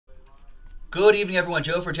Good evening, everyone.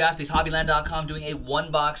 Joe for JaspysHobbyland.com doing a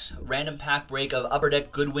one-box random pack break of Upper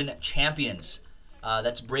Deck Goodwin Champions.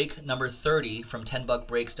 That's break number 30 from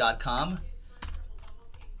 10buckbreaks.com.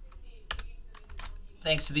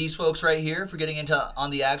 Thanks to these folks right here for getting into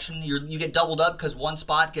on the action. You get doubled up because one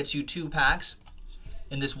spot gets you 2 packs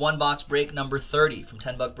in this one-box break number 30 from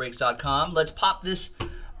 10buckbreaks.com. Let's pop this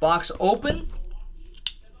box open.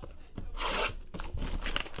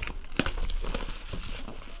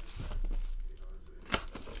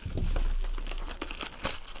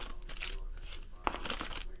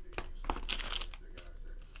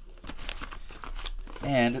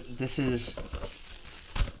 And this is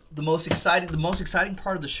the most exciting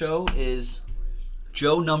part of the show is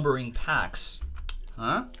Joe numbering packs.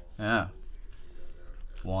 Huh? Yeah.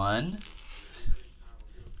 1.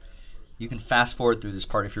 You can fast forward through this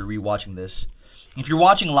part if you're rewatching this. If you're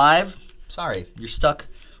watching live, sorry, you're stuck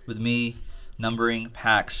with me numbering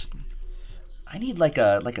packs. I need like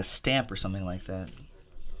a stamp or something like that.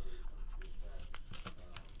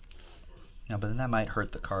 No, but then that might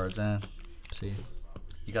hurt the cards. See.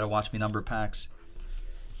 You gotta watch me number packs.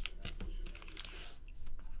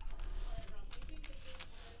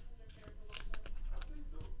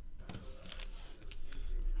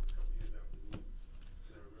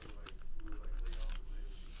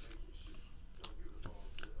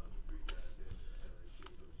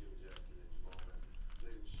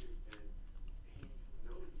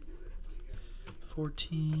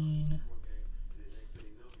 $14.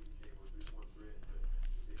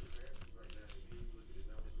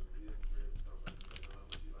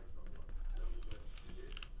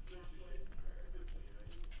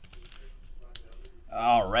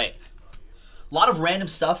 All right, a lot of random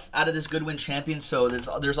stuff out of this Goodwin Champion, so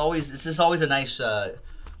there's always a nice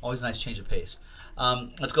change of pace.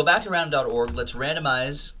 Let's go back to random.org. Let's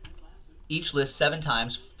randomize each list 7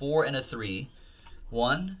 times, 4 and a 3.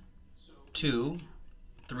 1, 2,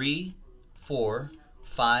 3, 4,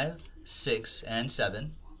 5, 6, and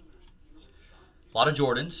 7. A lot of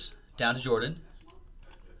Jordans, down to Jordan.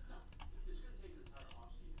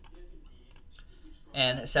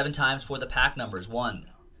 And 7 times for the pack numbers. 1,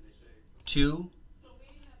 2,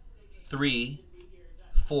 3,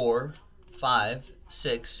 4, 5,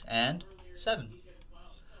 6, and 7.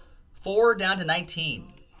 4 down to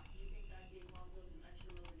 19.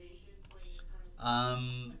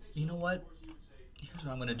 You know what? Here's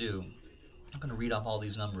what I'm going to do. I'm going to read off all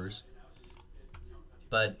these numbers.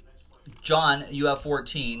 But John, you have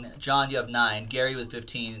 14. John, you have 9. Gary with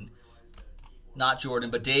 15. Not Jordan,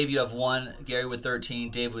 but Dave, you have 1. Gary with 13.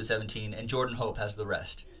 Dave with 17. And Jordan Hope has the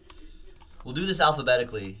rest. We'll do this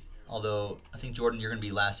alphabetically, although I think, Jordan, you're going to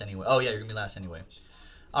be last anyway. Oh, yeah, you're going to be last anyway.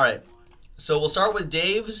 All right. So we'll start with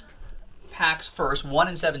Dave's packs first, 1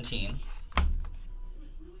 and 17.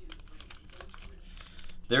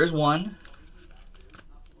 There's 1.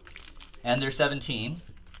 And there's 17.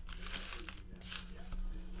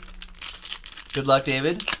 Good luck,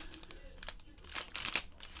 David.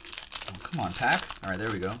 Come on, pack. All right, there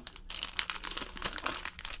we go.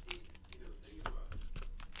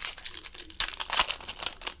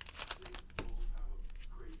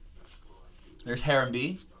 There's Harren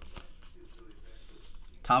B.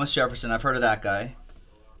 Thomas Jefferson, I've heard of that guy.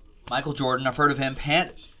 Michael Jordan, I've heard of him.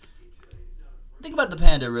 Think about the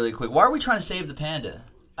Panda really quick. Why are we trying to save the Panda?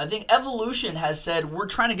 I think Evolution has said we're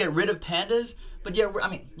trying to get rid of pandas, but yet, I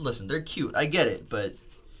mean, listen, they're cute. I get it, but,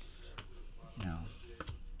 you know.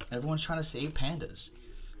 Everyone's trying to save pandas.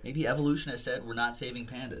 Maybe Evolution has said we're not saving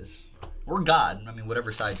pandas. Or God. I mean,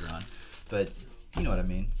 whatever side you're on. But you know what I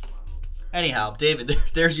mean. Anyhow, David,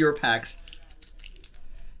 there's your packs.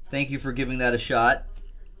 Thank you for giving that a shot.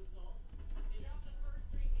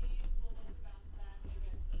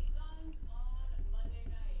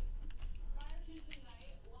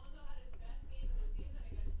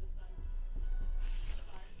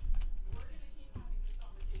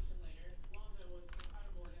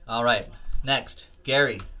 All right, next,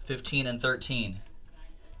 Gary, 15 and 13.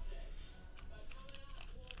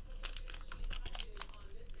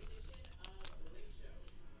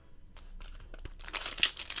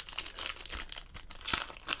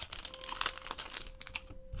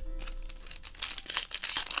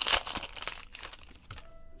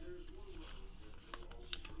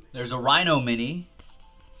 There's a Rhino Mini,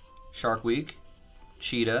 Shark Week,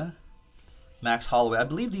 Cheetah, Max Holloway. I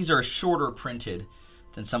believe these are shorter printed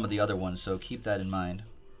than some of the other ones, so keep that in mind.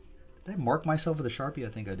 Did I mark myself with a Sharpie? I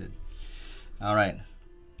think I did. All right.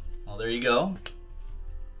 Well, there you go.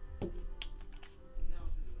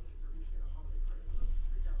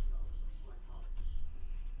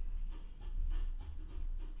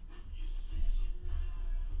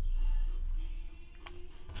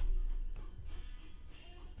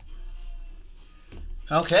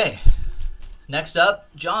 Okay. Next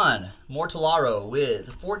up, John Mortellaro with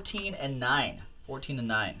 14 and 9. 14 and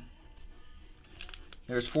 9.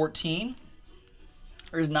 There's 14.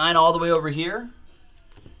 There's 9 all the way over here.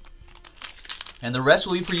 And the rest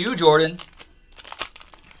will be for you, Jordan.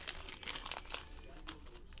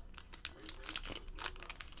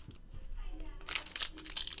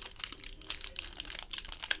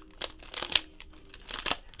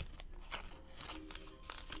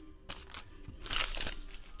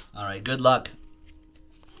 All right, good luck.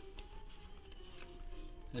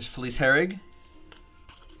 There's Felice Herrig.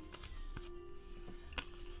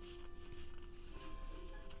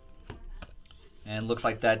 And looks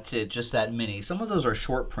like that's it, just that mini. Some of those are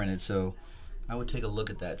short printed, so I would take a look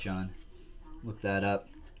at that, John. Look that up.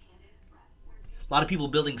 A lot of people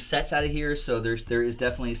building sets out of here, so there is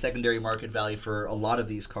definitely secondary market value for a lot of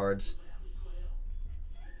these cards.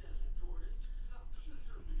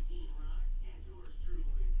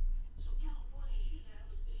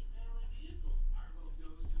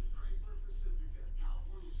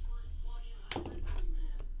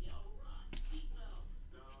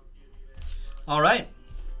 All right,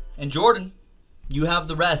 and Jordan, you have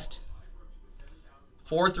the rest.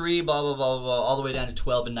 4, 3, blah, blah, blah, blah, all the way down to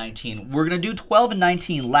 12 and 19. We're going to do 12 and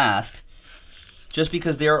 19 last, just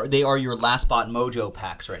because they are your last spot mojo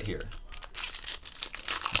packs right here.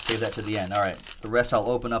 Save that to the end. All right, the rest I'll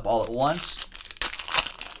open up all at once.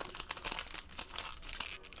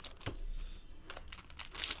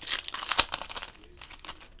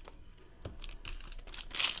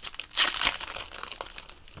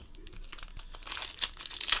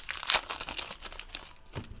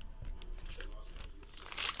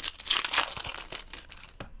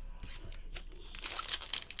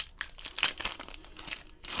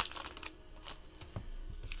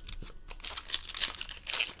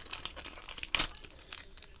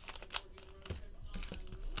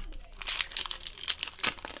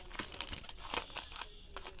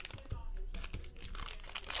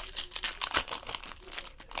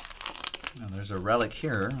 There's a relic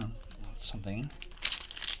here. Something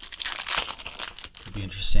could be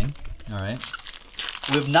interesting. All right.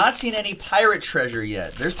 We have not seen any pirate treasure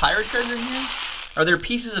yet. There's pirate treasure in here? Are there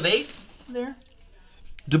pieces of 8 there?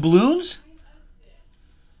 Doubloons?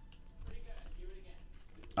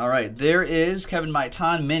 All right. There is Kevin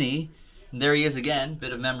Maitan mini. And there he is again.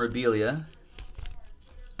 Bit of memorabilia.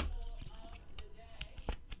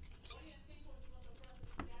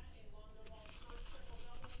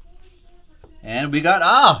 And we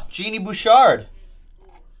got, Jeannie Bouchard.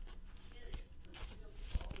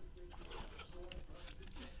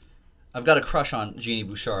 I've got a crush on Jeannie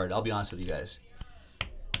Bouchard, I'll be honest with you guys.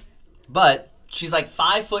 But she's like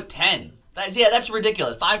 5'10". That's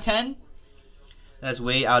ridiculous. 5'10"? That's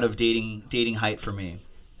way out of dating height for me.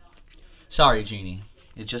 Sorry, Jeannie.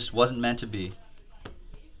 It just wasn't meant to be.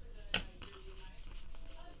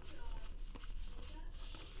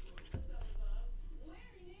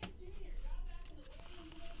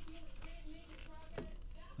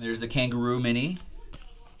 There's the Kangaroo mini.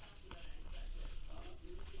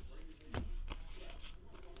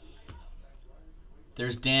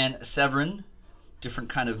 There's Dan Severin, different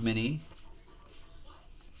kind of mini.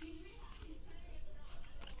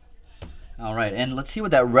 All right, and let's see what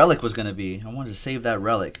that relic was going to be. I wanted to save that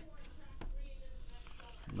relic.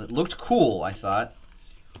 It looked cool, I thought.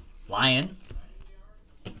 Lion.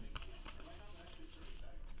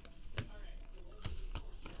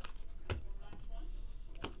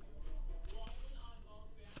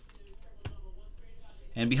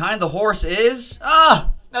 And behind the horse is,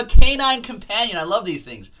 a canine companion. I love these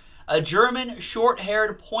things. A German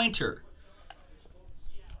short-haired pointer.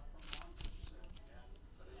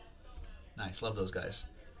 Nice, love those guys.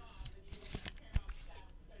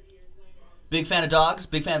 Big fan of dogs,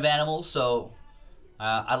 big fan of animals, so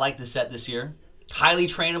I like this set this year. Highly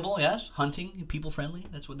trainable, yes. Hunting, people-friendly,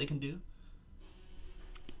 that's what they can do.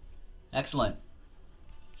 Excellent.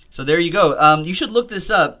 So there you go. You should look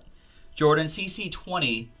this up. Jordan,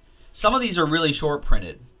 CC20. Some of these are really short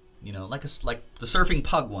printed, you know, like the surfing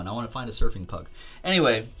pug one. I want to find a surfing pug.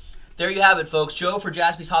 Anyway, there you have it, folks. Joe for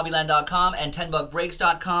JaspysHobbyland.com and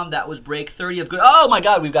 10buckbreaks.com. That was break 30 of good. Oh my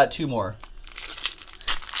God, we've got 2 more.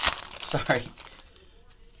 Sorry.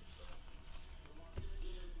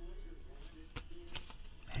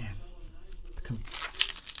 Man,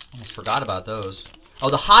 almost forgot about those. Oh,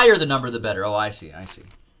 the higher the number, the better. Oh, I see. I see.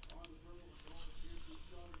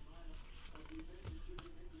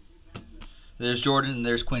 There's Jordan and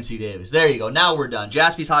there's Quincy Davis. There you go. Now we're done.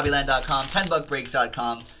 JaspysHobbyland.com,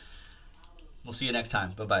 10buckbreaks.com. We'll see you next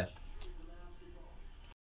time. Bye-bye.